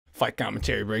fight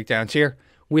commentary breakdowns here.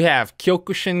 We have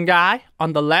Kyokushin guy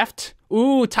on the left.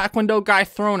 Ooh, Taekwondo guy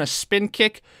throwing a spin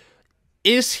kick.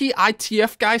 Is he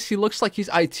ITF, guys? He looks like he's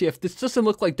ITF. This doesn't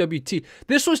look like WT.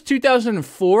 This was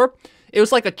 2004. It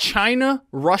was like a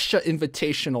China-Russia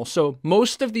invitational. So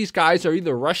most of these guys are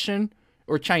either Russian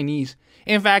or Chinese.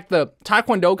 In fact, the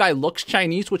Taekwondo guy looks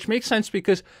Chinese, which makes sense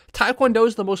because Taekwondo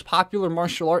is the most popular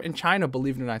martial art in China,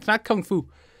 believe it or not. It's not Kung Fu.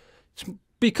 It's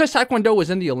because Taekwondo was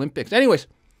in the Olympics. Anyways,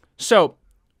 so,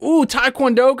 ooh,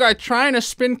 Taekwondo guy trying to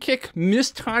spin kick,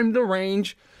 mistimed the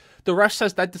range. The ref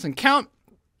says that doesn't count.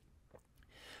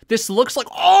 This looks like,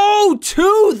 oh,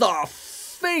 to the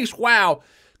face. Wow.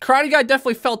 Karate guy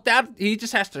definitely felt that. He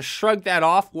just has to shrug that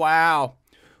off. Wow.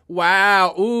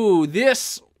 Wow. Ooh,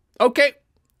 this. Okay.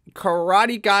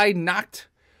 Karate guy knocked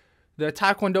the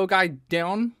Taekwondo guy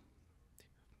down.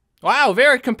 Wow,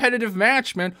 very competitive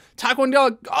match, man.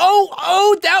 Taekwondo.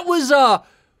 Oh, that was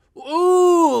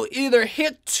ooh, either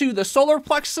hit to the solar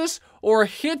plexus or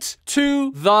hit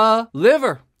to the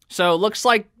liver. So it looks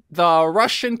like the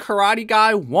Russian karate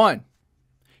guy won.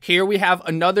 Here we have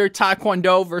another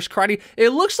Taekwondo versus karate. It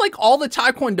looks like all the the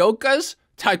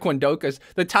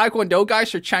Taekwondo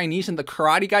guys are Chinese and the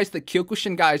karate guys, the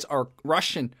Kyokushin guys are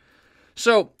Russian.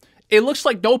 So it looks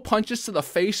like no punches to the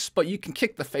face, but you can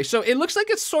kick the face. So it looks like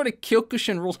it's sort of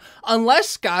Kyokushin rules.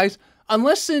 Unless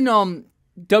in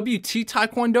WT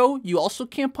Taekwondo, you also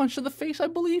can't punch to the face, I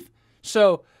believe.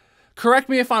 So correct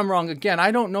me if I'm wrong. Again,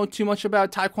 I don't know too much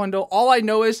about Taekwondo. All I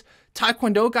know is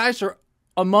Taekwondo guys are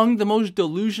among the most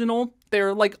delusional.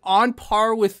 They're like on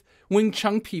par with Wing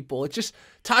Chun people. It's just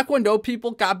Taekwondo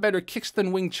people got better kicks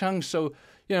than Wing Chun. So,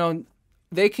 you know,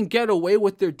 they can get away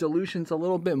with their delusions a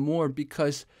little bit more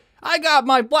because I got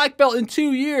my black belt in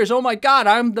 2 years. Oh my God,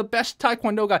 I'm the best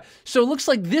Taekwondo guy. So it looks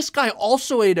like this guy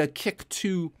also ate a kick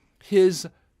to his,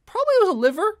 probably it was a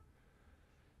liver.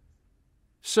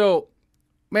 So,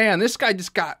 man, this guy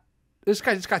just got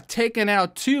taken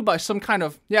out too by some kind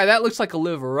of, yeah, that looks like a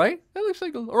liver, right? That looks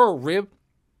like or a rib.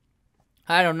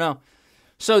 I don't know.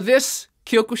 So this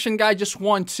Kyokushin guy just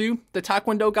won too. The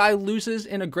Taekwondo guy loses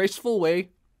in a graceful way.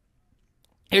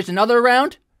 Here's another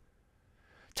round.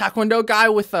 Taekwondo guy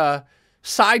with a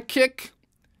side kick.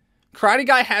 Karate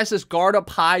guy has his guard up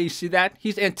high. You see that?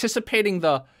 He's anticipating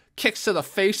the kicks to the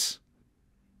face.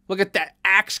 Look at that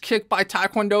axe kick by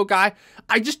Taekwondo guy.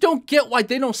 I just don't get why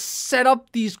they don't set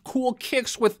up these cool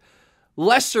kicks with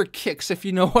lesser kicks, if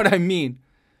you know what I mean.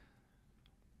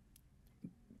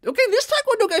 Okay, this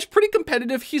Taekwondo guy's pretty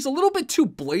competitive. He's a little bit too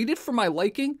bladed for my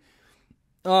liking.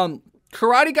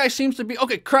 Karate guy seems to be...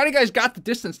 Okay, karate guy's got the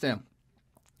distance down.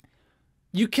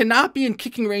 You cannot be in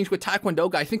kicking range with Taekwondo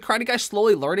guy. I think karate guy's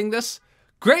slowly learning this.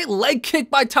 Great leg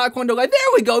kick by Taekwondo guy.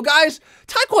 There we go, guys.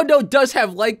 Taekwondo does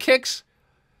have leg kicks.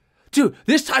 Dude,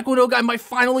 this Taekwondo guy might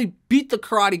finally beat the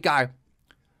karate guy.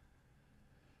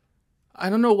 I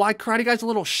don't know why karate guy's a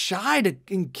little shy to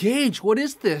engage. What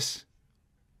is this?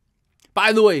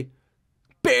 By the way,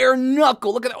 bare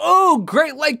knuckle. Look at that. Oh,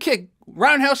 great leg kick.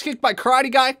 Roundhouse kick by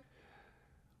karate guy.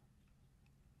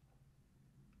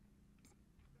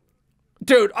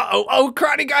 Dude, oh,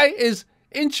 karate guy is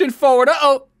inching forward.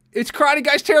 It's karate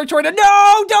guy's territory. No,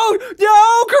 Taekwondo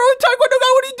guy,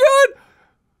 what are you doing?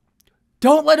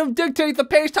 Don't let him dictate the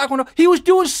pace, Taekwondo. He was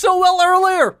doing so well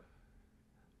earlier.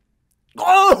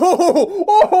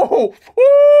 Oh,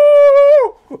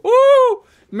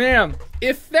 man,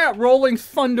 if that rolling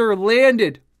thunder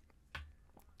landed.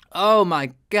 Oh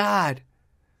my God.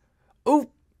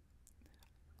 Oh,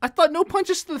 I thought no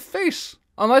punches to the face.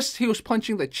 Unless he was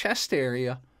punching the chest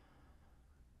area.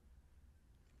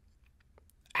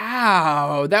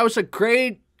 Ow, that was a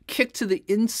great kick to the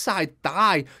inside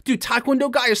thigh. Dude,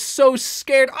 Taekwondo guy is so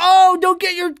scared. Oh, don't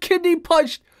get your kidney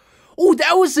punched. Oh,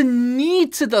 that was a knee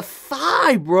to the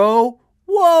thigh, bro.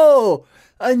 Whoa,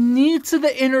 a knee to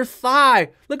the inner thigh.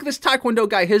 Look at this Taekwondo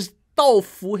guy. His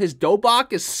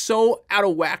dobok is so out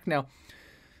of whack now.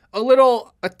 A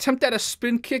little attempt at a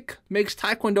spin kick makes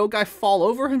Taekwondo guy fall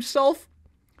over himself.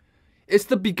 It's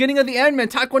the beginning of the end, man.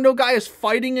 Taekwondo guy is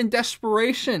fighting in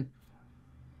desperation.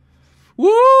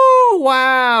 Woo!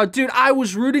 Wow. Dude, I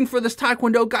was rooting for this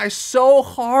Taekwondo guy so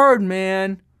hard,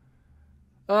 man.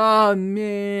 Oh,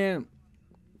 man.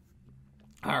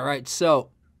 All right, so.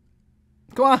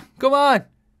 Come on.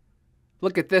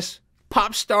 Look at this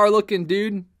pop star looking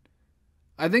dude.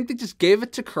 I think they just gave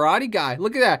it to karate guy.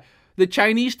 Look at that. The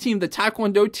Chinese team, the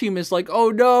Taekwondo team is like,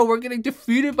 oh no, we're getting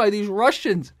defeated by these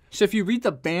Russians. So if you read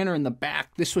the banner in the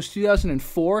back, this was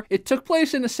 2004. It took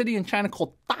place in a city in China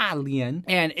called Dalian,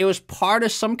 and it was part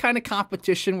of some kind of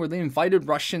competition where they invited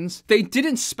Russians. They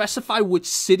didn't specify which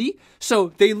city,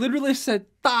 so they literally said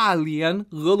Dalian,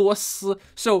 俄罗斯.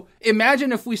 So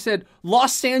imagine if we said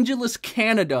Los Angeles,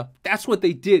 Canada. That's what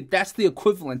they did. That's the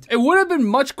equivalent. It would have been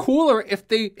much cooler if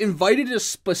they invited a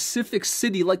specific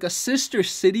city, like a sister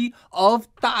city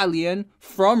of Dalian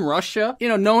from Russia. You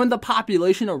know, knowing the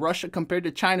population of Russia compared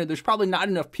to China, there's probably not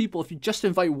enough people if you just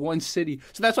invite one city.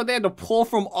 So that's why they had to pull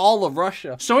from all of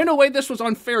Russia. So in a way, this was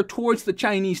unfair towards the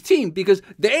Chinese team because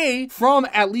they, from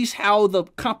at least how the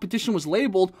competition was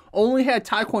labeled, only had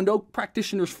Taekwondo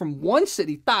practitioners from one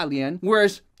city, Dalian,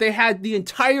 whereas they had the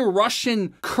entire Russian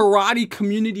karate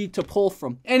community to pull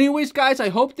from. Anyways, guys, I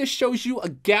hope this shows you a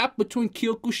gap between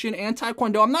Kyokushin and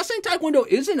Taekwondo. I'm not saying Taekwondo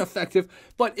isn't effective,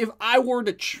 but if I were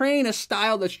to train a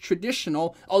style that's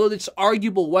traditional, although it's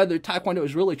arguable whether Taekwondo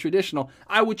is really traditional,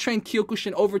 I would train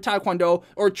Kyokushin over Taekwondo,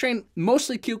 or train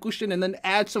mostly Kyokushin and then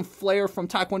add some flair from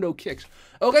Taekwondo kicks.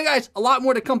 Okay, guys, a lot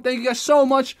more to come. Thank you guys so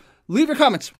much. Leave your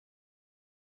comments.